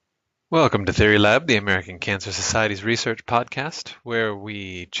Welcome to Theory Lab, the American Cancer Society's research podcast, where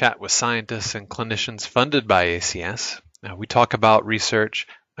we chat with scientists and clinicians funded by ACS. We talk about research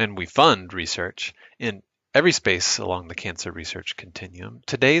and we fund research in every space along the cancer research continuum.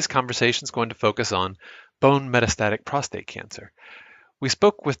 Today's conversation is going to focus on bone metastatic prostate cancer. We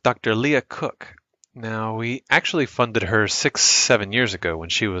spoke with Dr. Leah Cook. Now, we actually funded her 7 years ago when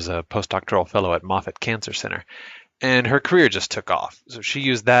she was a postdoctoral fellow at Moffitt Cancer Center. And her career just took off. So she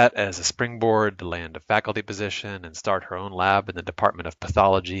used that as a springboard to land a faculty position and start her own lab in the Department of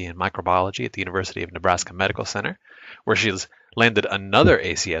Pathology and Microbiology at the University of Nebraska Medical Center, where she's landed another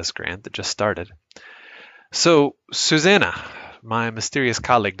ACS grant that just started. So, Susanna, my mysterious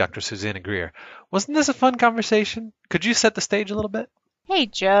colleague, Dr. Susanna Greer, wasn't this a fun conversation? Could you set the stage a little bit? Hey,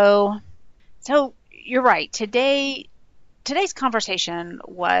 Joe. So you're right. Today's conversation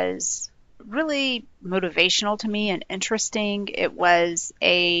was really motivational to me and interesting. It was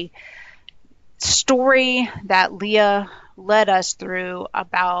a story that Leah led us through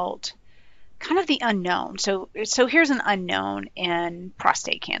about kind of the unknown. So here's an unknown in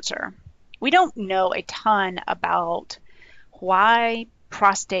prostate cancer. We don't know a ton about why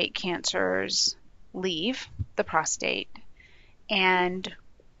prostate cancers leave the prostate and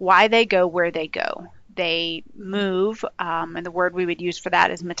why they go where they go. They move, and the word we would use for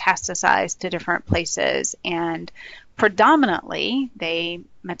that is metastasize to different places, and predominantly they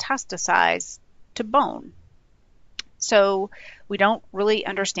metastasize to bone. So we don't really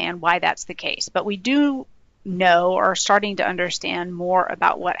understand why that's the case, but we do know or are starting to understand more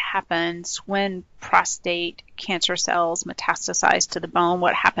about what happens when prostate cancer cells metastasize to the bone,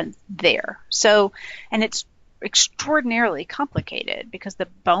 what happens there. So, and it's extraordinarily complicated because the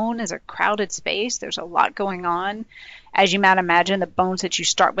bone is a crowded space. There's a lot going on. As you might imagine, the bones that you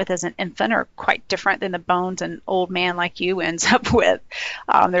start with as an infant are quite different than the bones an old man like you ends up with.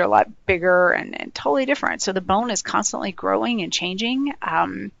 They're a lot bigger and totally different. So the bone is constantly growing and changing.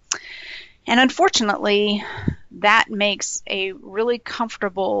 And unfortunately, that makes a really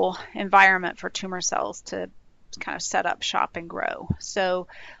comfortable environment for tumor cells to kind of set up shop and grow. So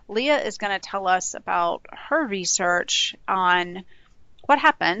Leah is going to tell us about her research on what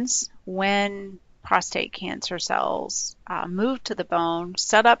happens when prostate cancer cells move to the bone,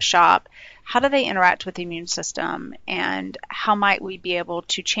 set up shop, how do they interact with the immune system, and how might we be able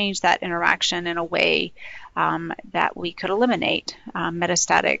to change that interaction in a way that we could eliminate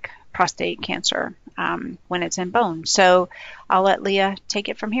metastatic prostate cancer when it's in bone. So I'll let Leah take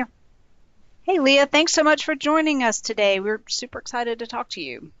it from here. Hey, Leah, thanks so much for joining us today. We're super excited to talk to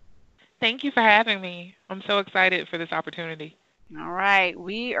you. Thank you for having me. I'm so excited for this opportunity. All right,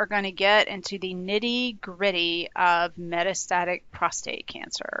 we are going to get into the nitty-gritty of metastatic prostate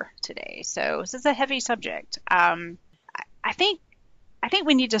cancer today. So this is a heavy subject. I think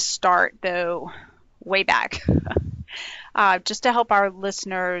we need to start, though, way back, just to help our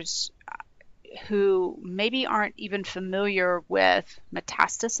listeners who maybe aren't even familiar with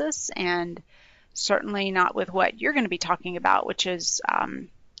metastasis and certainly not with what you're going to be talking about, which is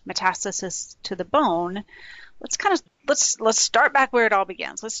metastasis to the bone. Let's start back where it all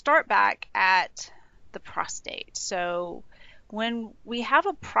begins. Let's start back at the prostate. So when we have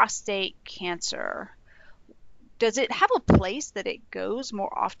a prostate cancer, does it have a place that it goes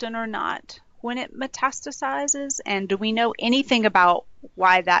more often or not when it metastasizes? And do we know anything about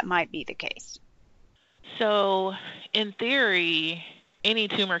why that might be the case? So, in theory, any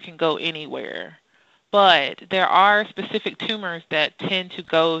tumor can go anywhere, but there are specific tumors that tend to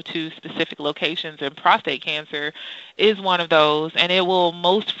go to specific locations, and prostate cancer is one of those, and it will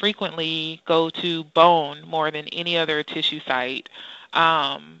most frequently go to bone more than any other tissue site,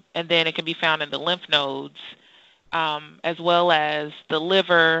 and then it can be found in the lymph nodes, as well as the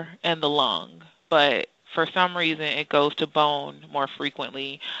liver and the lung, but for some reason it goes to bone more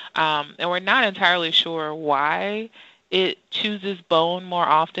frequently, and we're not entirely sure why it chooses bone more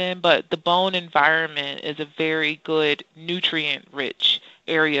often, but the bone environment is a very good nutrient-rich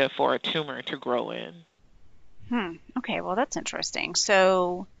area for a tumor to grow in. Okay, well, that's interesting.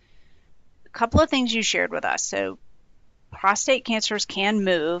 So a couple of things you shared with us. So prostate cancers can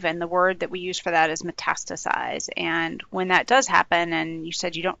move, and the word that we use for that is metastasize. And when that does happen, and you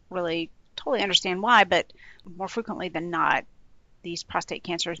said you don't really totally understand why, but more frequently than not, these prostate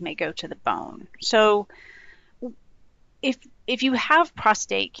cancers may go to the bone. So if you have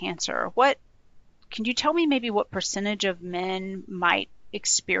prostate cancer, what can you tell me maybe what percentage of men might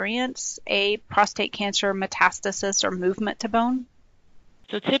experience a prostate cancer metastasis or movement to bone?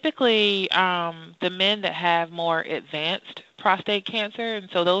 So typically, the men that have more advanced prostate cancer, and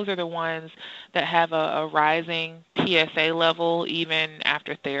so those are the ones that have a rising PSA level even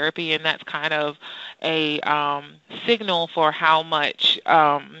after therapy, and that's kind of a signal for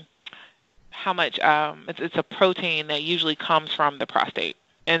it's a protein that usually comes from the prostate.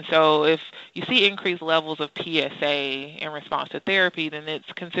 And so if you see increased levels of PSA in response to therapy, then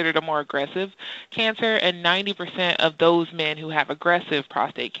it's considered a more aggressive cancer. And 90% of those men who have aggressive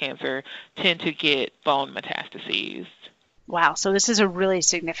prostate cancer tend to get bone metastases. Wow, so this is a really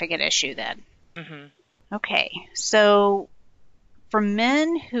significant issue then. hmm Okay, so for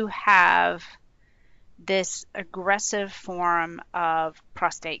men who have this aggressive form of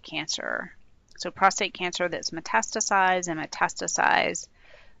prostate cancer, so prostate cancer that's metastasized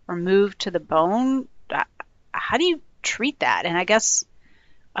or moved to the bone, how do you treat that? And I guess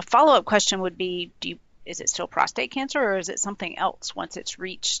a follow-up question would be, is it still prostate cancer, or is it something else once it's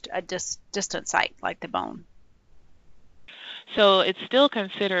reached a distant site like the bone? So it's still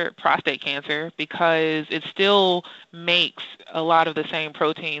considered prostate cancer because it still makes a lot of the same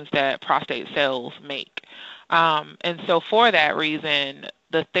proteins that prostate cells make. And so for that reason,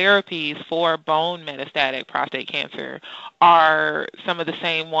 the therapies for bone metastatic prostate cancer are some of the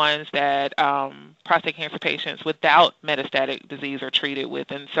same ones that prostate cancer patients without metastatic disease are treated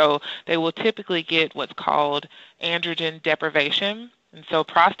with. And so they will typically get what's called androgen deprivation. And so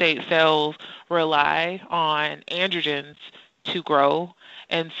prostate cells rely on androgens to grow.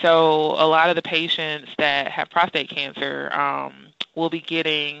 And so a lot of the patients that have prostate cancer will be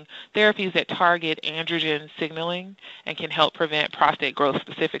getting therapies that target androgen signaling and can help prevent prostate growth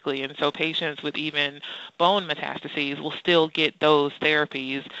specifically. And so patients with even bone metastases will still get those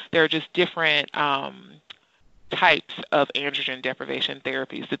therapies. There are just different types of androgen deprivation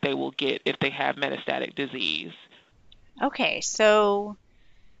therapies that they will get if they have metastatic disease. Okay, so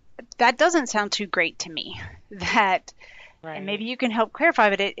that doesn't sound too great to me. That Right. And maybe you can help clarify,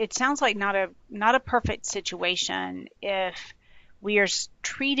 but it sounds like not a perfect situation if we are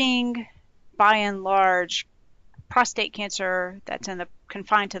treating, by and large, prostate cancer that's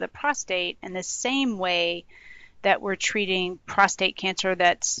confined to the prostate in the same way that we're treating prostate cancer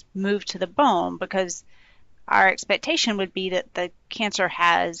that's moved to the bone, because our expectation would be that the cancer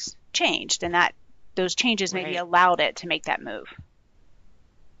has changed and that those changes maybe allowed it to make that move.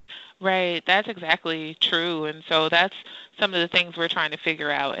 Right, that's exactly true. And so that's some of the things we're trying to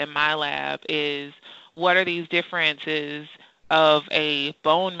figure out in my lab is what are these differences of a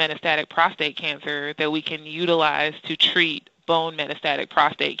bone metastatic prostate cancer that we can utilize to treat bone metastatic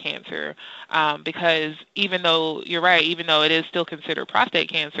prostate cancer, because even though you're right, even though it is still considered prostate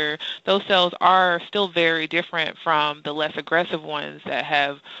cancer, those cells are still very different from the less aggressive ones that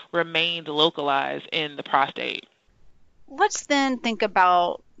have remained localized in the prostate. Let's then think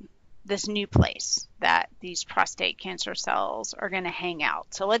about this new place that these prostate cancer cells are going to hang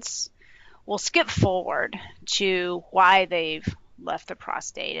out. So we'll skip forward to why they've left the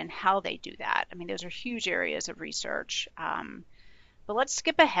prostate and how they do that. I mean, those are huge areas of research. But let's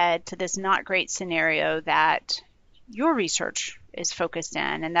skip ahead to this not great scenario that your research is focused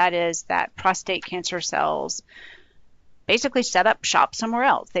in, and that is that prostate cancer cells basically set up shop somewhere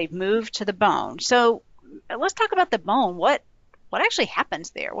else. They've moved to the bone. So let's talk about the bone. What actually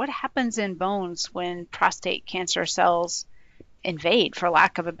happens there? What happens in bones when prostate cancer cells invade, for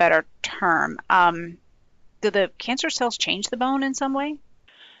lack of a better term? Do the cancer cells change the bone in some way?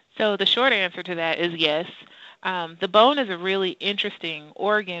 So the short answer to that is yes. The bone is a really interesting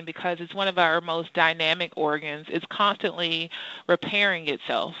organ because it's one of our most dynamic organs. It's constantly repairing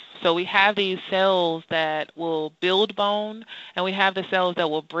itself. So we have these cells that will build bone, and we have the cells that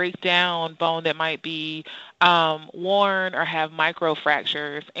will break down bone that might be worn or have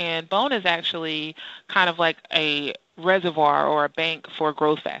microfractures. And bone is actually kind of like a reservoir or a bank for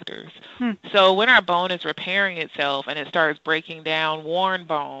growth factors. So when our bone is repairing itself and it starts breaking down worn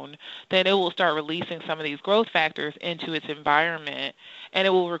bone, then it will start releasing some of these growth factors into its environment, and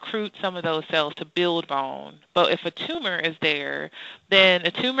it will recruit some of those cells to build bone. But if a tumor is there, then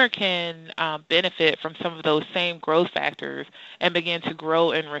a tumor can benefit from some of those same growth factors and begin to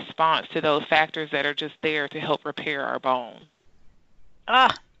grow in response to those factors that are just there to help repair our bone.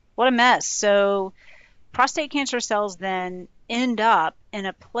 What a mess. So prostate cancer cells then end up in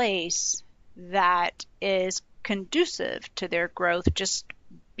a place that is conducive to their growth just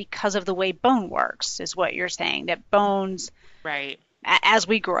because of the way bone works, is what you're saying. That bones, right, as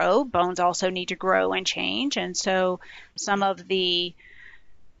we grow, bones also need to grow and change. And so some of the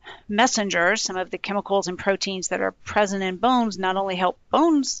messengers, some of the chemicals and proteins that are present in bones not only help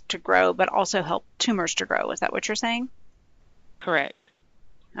bones to grow, but also help tumors to grow. Is that what you're saying? Correct.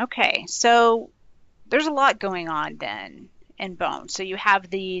 Okay, so there's a lot going on then in bones. So you have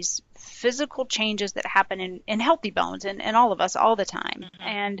these physical changes that happen in healthy bones and all of us all the time. Hmm.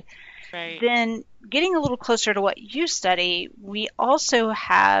 And Right. then getting a little closer to what you study, we also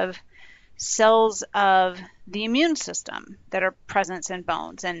have cells of the immune system that are present in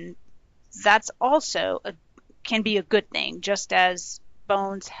bones. And that's also can be a good thing, just as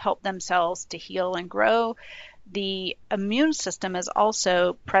bones help themselves to heal and grow. The immune system is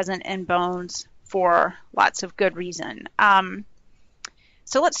also present in bones for lots of good reason.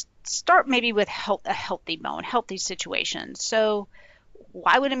 So let's start maybe with a healthy bone, healthy situation. So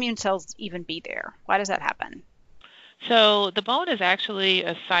why would immune cells even be there? Why does that happen? So the bone is actually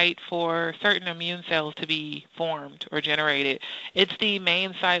a site for certain immune cells to be formed or generated. It's the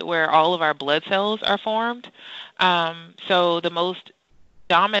main site where all of our blood cells are formed. So the most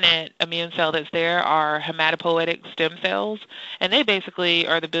dominant immune cell that's there are hematopoietic stem cells, and they basically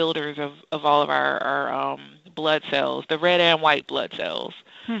are the builders of all of our blood cells, the red and white blood cells.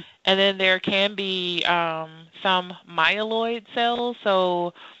 Hmm. And then there can be some myeloid cells.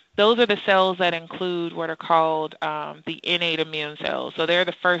 So those are the cells that include what are called the innate immune cells. So they're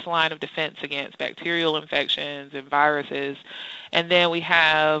the first line of defense against bacterial infections and viruses. And then we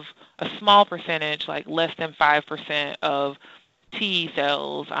have a small percentage, like less than 5% of T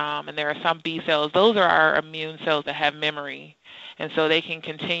cells, and there are some B cells. Those are our immune cells that have memory, and so they can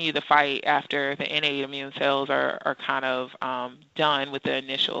continue the fight after the innate immune cells are kind of done with the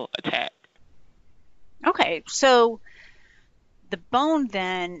initial attack. Okay, so the bone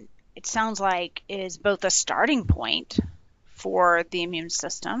then, it sounds like, is both a starting point for the immune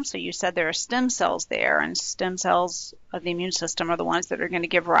system. So you said there are stem cells there, and stem cells of the immune system are the ones that are going to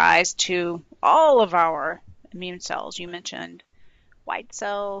give rise to all of our immune cells. You mentioned white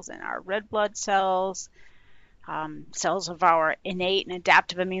cells and our red blood cells, cells of our innate and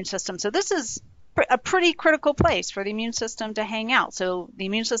adaptive immune system. So this is a pretty critical place for the immune system to hang out. So the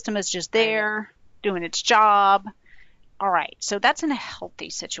immune system is just Right. there doing its job. All right, so that's in a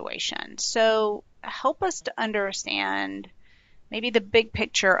healthy situation. So help us to understand maybe the big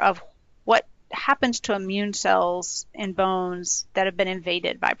picture of what happens to immune cells in bones that have been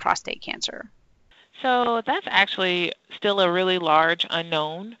invaded by prostate cancer. So that's actually still a really large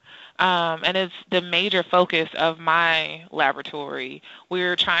unknown. And it's the major focus of my laboratory.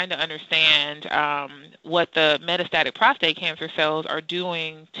 We're trying to understand what the metastatic prostate cancer cells are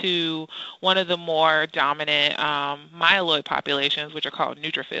doing to one of the more dominant myeloid populations, which are called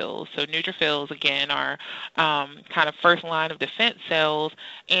neutrophils. So neutrophils, again, are kind of first line of defense cells,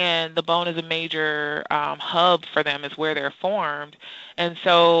 and the bone is a major hub for them, is where they're formed. And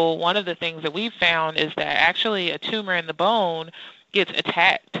so one of the things that we've found is that actually a tumor in the bone gets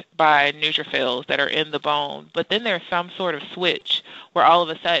attacked by neutrophils that are in the bone, but then there's some sort of switch where all of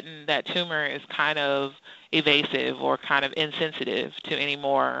a sudden that tumor is kind of evasive or kind of insensitive to any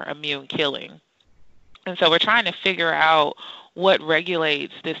more immune killing. And so we're trying to figure out what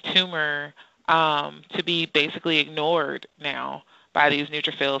regulates this tumor to be basically ignored now by these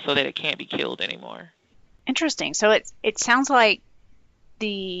neutrophils so that it can't be killed anymore. Interesting. So it sounds like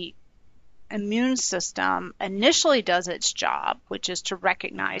the immune system initially does its job, which is to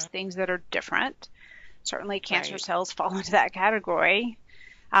recognize Hmm. things that are different. Certainly, cancer Right. cells fall into that category,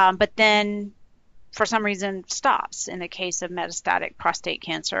 but then for some reason stops in the case of metastatic prostate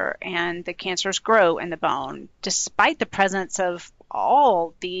cancer, and the cancers grow in the bone despite the presence of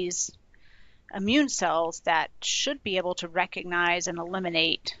all these immune cells that should be able to recognize and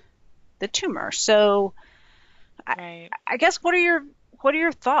eliminate the tumor. So I, Right. I guess what are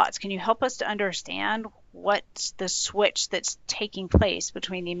your thoughts? Can you help us to understand what's the switch that's taking place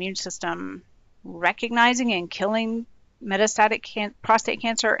between the immune system recognizing and killing metastatic prostate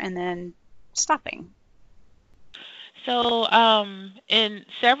cancer and then stopping? So, in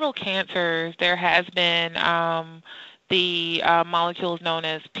several cancers, there has been the molecules known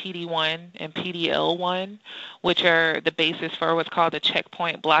as PD-1 and PDL1, which are the basis for what's called the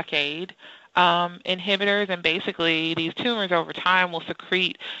checkpoint blockade inhibitors. And basically, these tumors over time will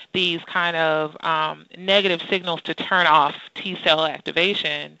secrete these kind of negative signals to turn off T cell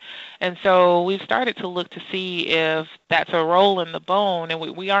activation. And so we've started to look to see if that's a role in the bone, and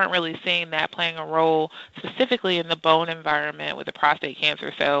we aren't really seeing that playing a role specifically in the bone environment with the prostate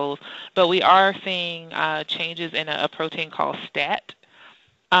cancer cells, but we are seeing changes in a protein called STAT.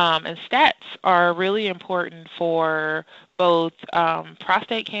 And STATs are really important for both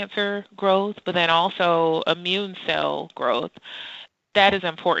prostate cancer growth, but then also immune cell growth. That is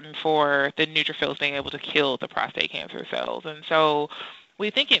important for the neutrophils being able to kill the prostate cancer cells. And so we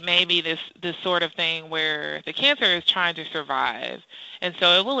think it may be this sort of thing where the cancer is trying to survive, and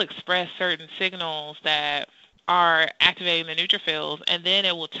so it will express certain signals that are activating the neutrophils, and then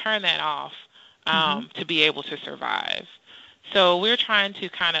it will turn that off Mm-hmm. to be able to survive. So we're trying to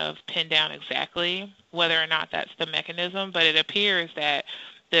kind of pin down exactly whether or not that's the mechanism, but it appears that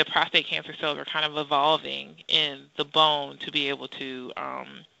the prostate cancer cells are kind of evolving in the bone to be able to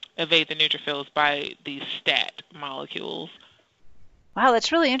evade the neutrophils by these STAT molecules. Wow,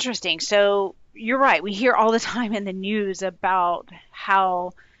 that's really interesting. So you're right. We hear all the time in the news about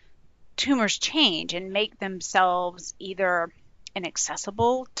how tumors change and make themselves either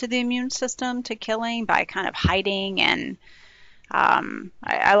inaccessible to the immune system to killing by kind of hiding. And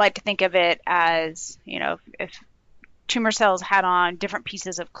I like to think of it as, if tumor cells had on different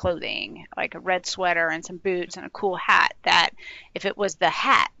pieces of clothing, like a red sweater and some boots and a cool hat, that if it was the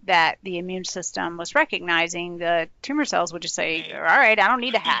hat that the immune system was recognizing, the tumor cells would just say, all right, I don't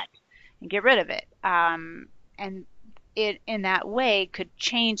need a hat, and get rid of it. And it, in that way, could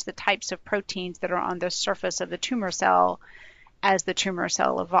change the types of proteins that are on the surface of the tumor cell as the tumor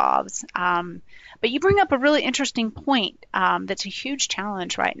cell evolves. But you bring up a really interesting point that's a huge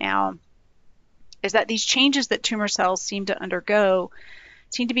challenge right now, is that these changes that tumor cells seem to undergo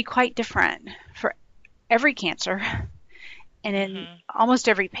seem to be quite different for every cancer and in almost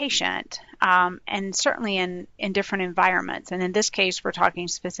every patient, and certainly in different environments. And in this case, we're talking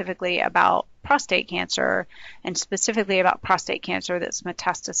specifically about prostate cancer, and specifically about prostate cancer that's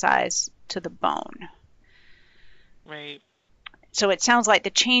metastasized to the bone. Right. So it sounds like the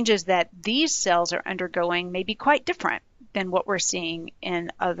changes that these cells are undergoing may be quite different than what we're seeing in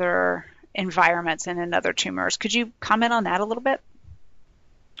other environments and in other tumors. Could you comment on that a little bit?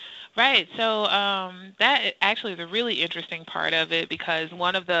 Right. So that actually is a really interesting part of it, because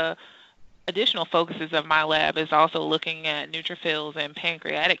one of the additional focuses of my lab is also looking at neutrophils and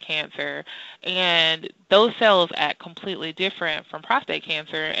pancreatic cancer, and those cells act completely different from prostate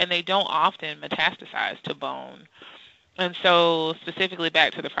cancer, and they don't often metastasize to bone. And so specifically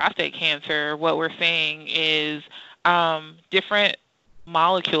back to the prostate cancer, what we're seeing is different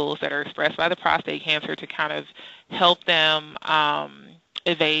molecules that are expressed by the prostate cancer to kind of help them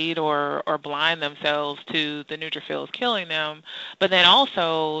evade or blind themselves to the neutrophils killing them. But then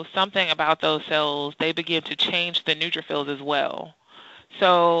also something about those cells, they begin to change the neutrophils as well.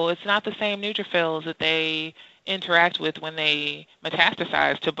 So it's not the same neutrophils that they interact with when they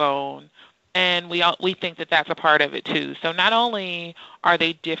metastasize to bone. And we think that that's a part of it too. So not only are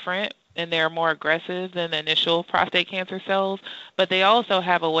they different and they're more aggressive than the initial prostate cancer cells, but they also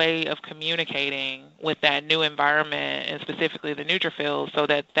have a way of communicating with that new environment, and specifically the neutrophils, so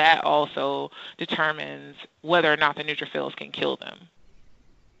that also determines whether or not the neutrophils can kill them.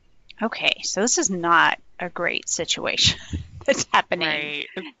 Okay, so this is not a great situation that's happening Right.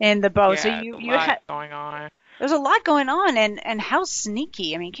 in the bone. Yeah, So you going on. there's a lot going on, and how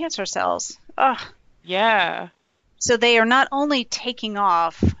sneaky. I mean, cancer cells. Ugh. Yeah. So they are not only taking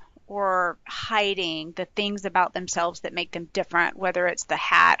off or hiding the things about themselves that make them different, whether it's the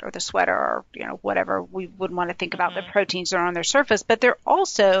hat or the sweater or whatever we would want to think about the proteins that are on their surface, but they're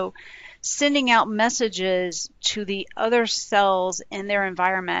also sending out messages to the other cells in their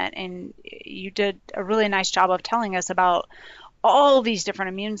environment. And you did a really nice job of telling us about all these different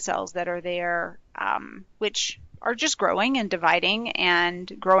immune cells that are there, which are just growing and dividing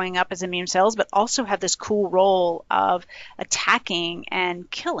and growing up as immune cells, but also have this cool role of attacking and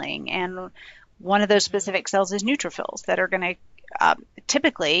killing. And one of those specific cells is neutrophils that are going to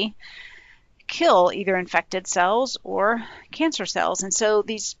typically kill either infected cells or cancer cells. And so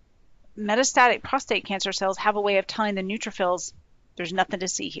these metastatic prostate cancer cells have a way of telling the neutrophils, there's nothing to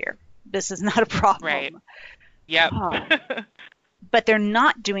see here. This is not a problem. Right. Yep. But they're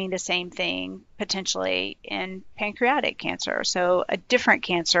not doing the same thing potentially in pancreatic cancer. So a different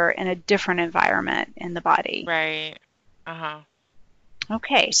cancer in a different environment in the body. Right. Uh-huh.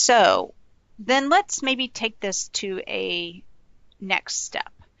 Okay, so then let's maybe take this to a next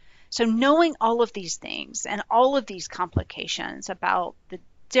step. So knowing all of these things and all of these complications about the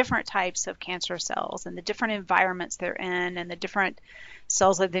different types of cancer cells and the different environments they're in and the different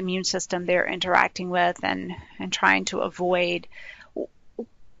cells of the immune system they're interacting with and trying to avoid,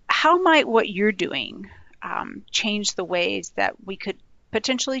 how might what you're doing change the ways that we could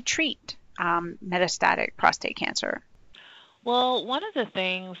potentially treat metastatic prostate cancer? Well, one of the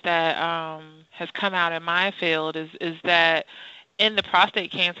things that has come out in my field is that in the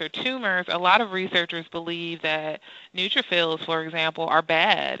prostate cancer tumors, a lot of researchers believe that neutrophils, for example, are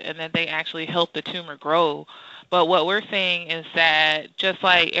bad and that they actually help the tumor grow. But what we're seeing is that just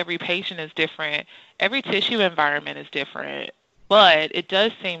like every patient is different, every tissue environment is different. But it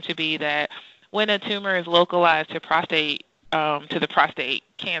does seem to be that when a tumor is localized to the prostate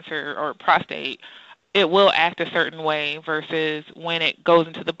cancer or prostate, it will act a certain way versus when it goes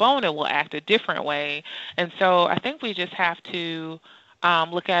into the bone, it will act a different way. And so I think we just have to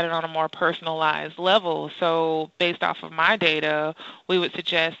look at it on a more personalized level. So based off of my data, we would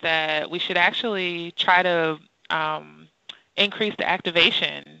suggest that we should actually try to increase the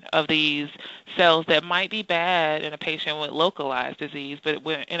activation of these cells that might be bad in a patient with localized disease, but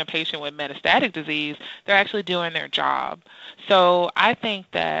in a patient with metastatic disease, they're actually doing their job. So I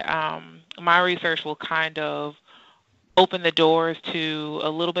think that my research will kind of open the doors to a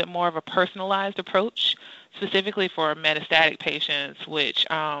little bit more of a personalized approach, specifically for metastatic patients, which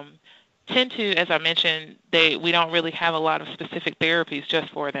tend to, as I mentioned, we don't really have a lot of specific therapies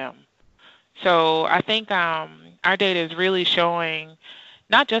just for them. So I think our data is really showing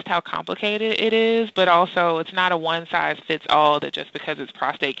not just how complicated it is, but also it's not a one-size-fits-all that just because it's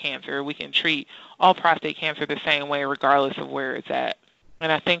prostate cancer, we can treat all prostate cancer the same way regardless of where it's at.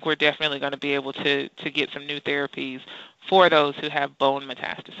 And I think we're definitely going to be able to get some new therapies for those who have bone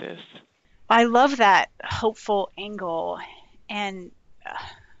metastasis. I love that hopeful angle. And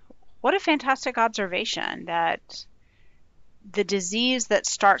what a fantastic observation that the disease that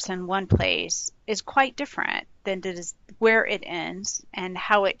starts in one place is quite different than where it ends and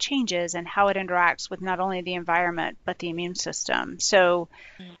how it changes and how it interacts with not only the environment but the immune system. So,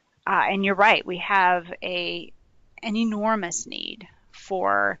 and you're right, we have an enormous need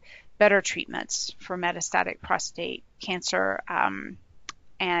for better treatments for metastatic prostate cancer,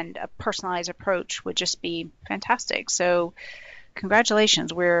 and a personalized approach would just be fantastic. So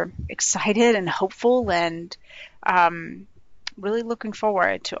congratulations. We're excited and hopeful and really looking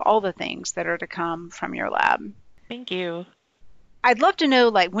forward to all the things that are to come from your lab. Thank you. I'd love to know,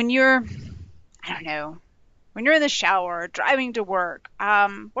 like, when you're in the shower, driving to work,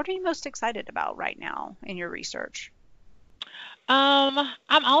 what are you most excited about right now in your research? I'm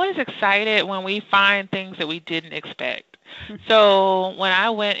always excited when we find things that we didn't expect. So when I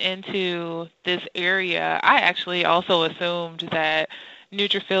went into this area, I actually also assumed that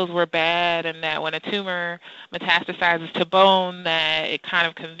neutrophils were bad and that when a tumor metastasizes to bone that it kind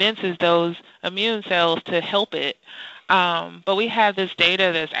of convinces those immune cells to help it. But we have this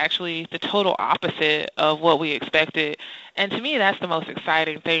data that's actually the total opposite of what we expected. And to me, that's the most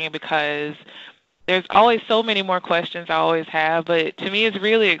exciting thing because there's always so many more questions I always have, but to me it's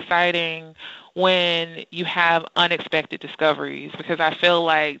really exciting when you have unexpected discoveries because I feel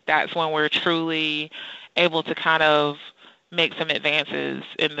like that's when we're truly able to kind of make some advances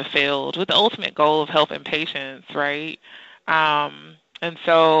in the field with the ultimate goal of helping patients, right? And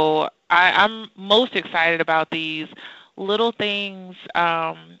so I'm most excited about these little things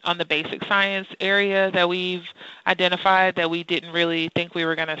on the basic science area that we've identified that we didn't really think we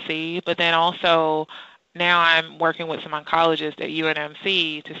were going to see. But then also now I'm working with some oncologists at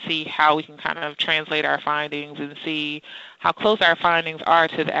UNMC to see how we can kind of translate our findings and see how close our findings are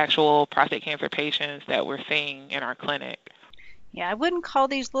to the actual prostate cancer patients that we're seeing in our clinic. Yeah, I wouldn't call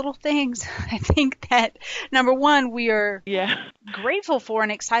these little things. I think that, number one, we are grateful for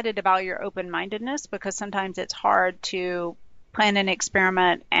and excited about your open-mindedness because sometimes it's hard to plan an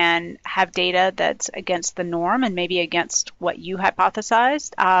experiment and have data that's against the norm and maybe against what you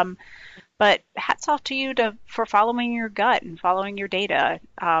hypothesized. But hats off to you for following your gut and following your data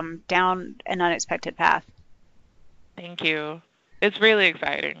down an unexpected path. Thank you. It's really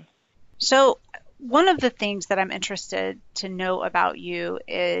exciting. So one of the things that I'm interested to know about you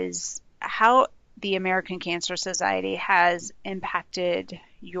is how the American Cancer Society has impacted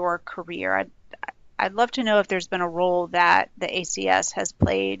your career. I'd love to know if there's been a role that the ACS has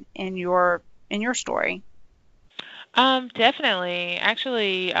played in your story. Definitely.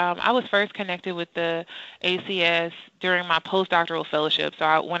 Actually, I was first connected with the ACS during my postdoctoral fellowship.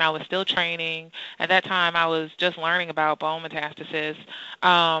 So when I was still training, at that time I was just learning about bone metastasis,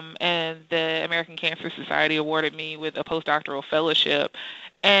 and the American Cancer Society awarded me with a postdoctoral fellowship.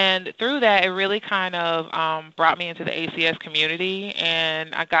 And through that, it really kind of brought me into the ACS community,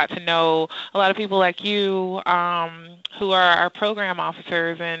 and I got to know a lot of people like you who are our program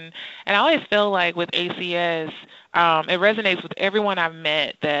officers. And I always feel like with ACS, it resonates with everyone I've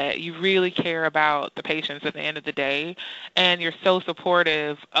met that you really care about the patients at the end of the day, and you're so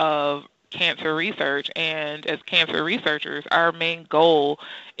supportive of cancer research. And as cancer researchers, our main goal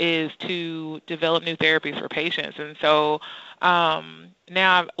is to develop new therapies for patients. And so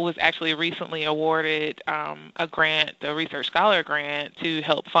now I was actually recently awarded a grant, the Research Scholar Grant, to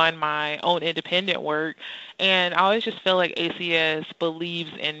help fund my own independent work. And I always just feel like ACS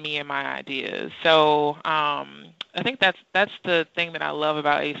believes in me and my ideas. So I think that's the thing that I love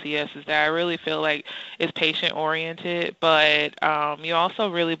about ACS, is that I really feel like it's patient oriented, but you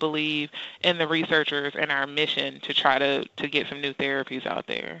also really believe in the researchers and our mission to try to get some new therapies out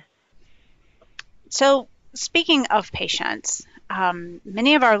there. So speaking of patients,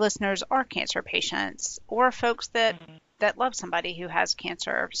 many of our listeners are cancer patients or folks that love somebody who has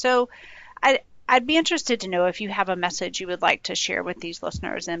cancer. So I'd be interested to know if you have a message you would like to share with these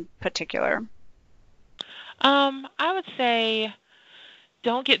listeners in particular. I would say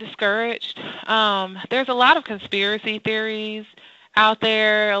don't get discouraged. There's a lot of conspiracy theories out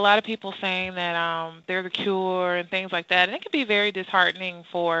there, a lot of people saying that there's a cure and things like that. And it can be very disheartening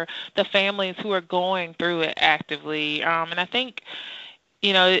for the families who are going through it actively. And I think,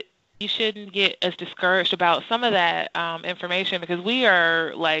 you shouldn't get as discouraged about some of that information, because we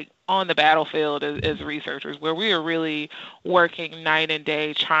are like on the battlefield as researchers, where we are really working night and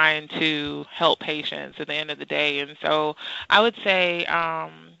day trying to help patients at the end of the day. And so I would say,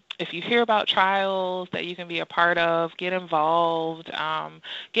 if you hear about trials that you can be a part of, get involved.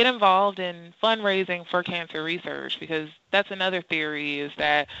 Get involved in fundraising for cancer research, because that's another theory, is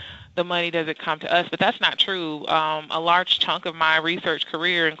that the money doesn't come to us, but that's not true. A large chunk of my research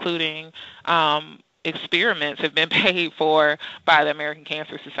career, including experiments, have been paid for by the American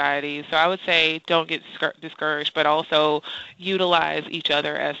Cancer Society. So I would say don't get discouraged, but also utilize each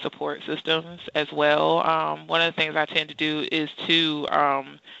other as support systems as well. One of the things I tend to do is to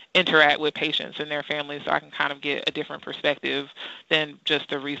interact with patients and their families, so I can kind of get a different perspective than just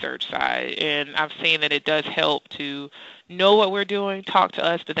the research side. And I've seen that it does help to know what we're doing, talk to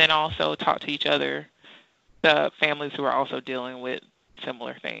us, but then also talk to each other, the families who are also dealing with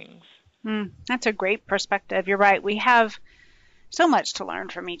similar things. That's a great perspective. You're right. We have so much to learn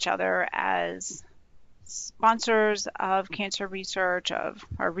from each other as sponsors of cancer research, of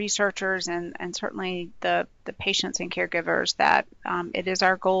our researchers, and certainly the patients and caregivers that it is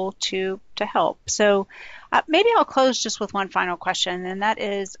our goal to help. So maybe I'll close just with one final question, and that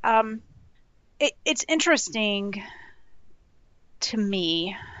is, it's interesting to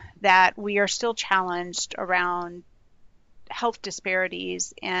me that we are still challenged around health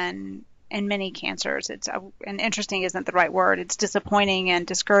disparities in many cancers. And interesting isn't the right word. It's disappointing and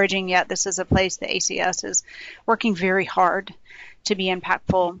discouraging, yet this is a place that ACS is working very hard to be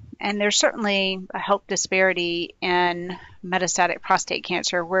impactful. And there's certainly a health disparity in metastatic prostate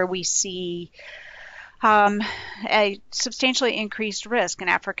cancer, where we see a substantially increased risk in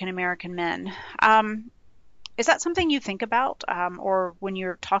African American men. Is that something you think about, or when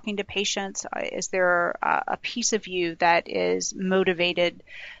you're talking to patients, is there a piece of you that is motivated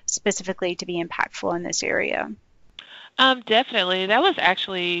specifically to be impactful in this area? Definitely. That was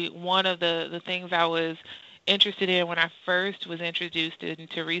actually one of the things I was interested in when I first was introduced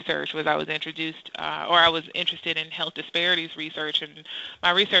into research. I was interested in health disparities research, and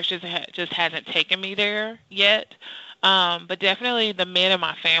my research just hasn't taken me there yet. But definitely the men in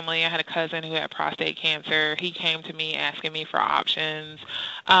my family. I had a cousin who had prostate cancer. He came to me asking me for options.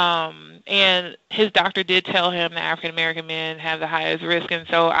 And his doctor did tell him that African American men have the highest risk. And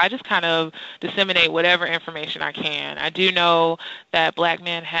so I just kind of disseminate whatever information I can. I do know that Black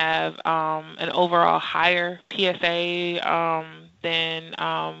men have an overall higher PSA than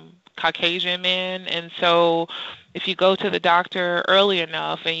Caucasian men. And so if you go to the doctor early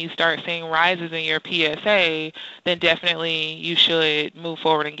enough and you start seeing rises in your PSA, then definitely you should move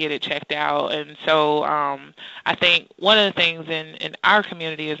forward and get it checked out. And so I think one of the things in our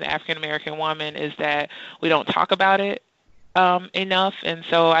community as an African American woman is that we don't talk about it enough. And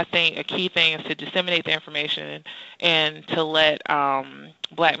so I think a key thing is to disseminate the information and to let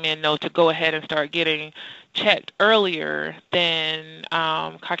Black men know to go ahead and start getting checked earlier than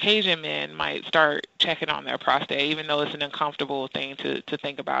Caucasian men might start checking on their prostate, even though it's an uncomfortable thing to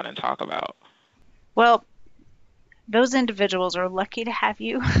think about and talk about. Well, those individuals are lucky to have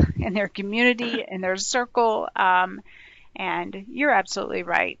you in their community, in their circle. And you're absolutely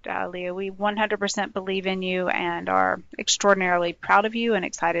right, Leah. We 100% believe in you and are extraordinarily proud of you and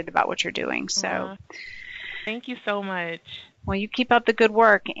excited about what you're doing. So, thank you so much. Well, you keep up the good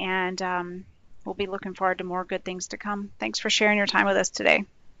work, and we'll be looking forward to more good things to come. Thanks for sharing your time with us today.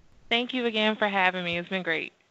 Thank you again for having me. It's been great.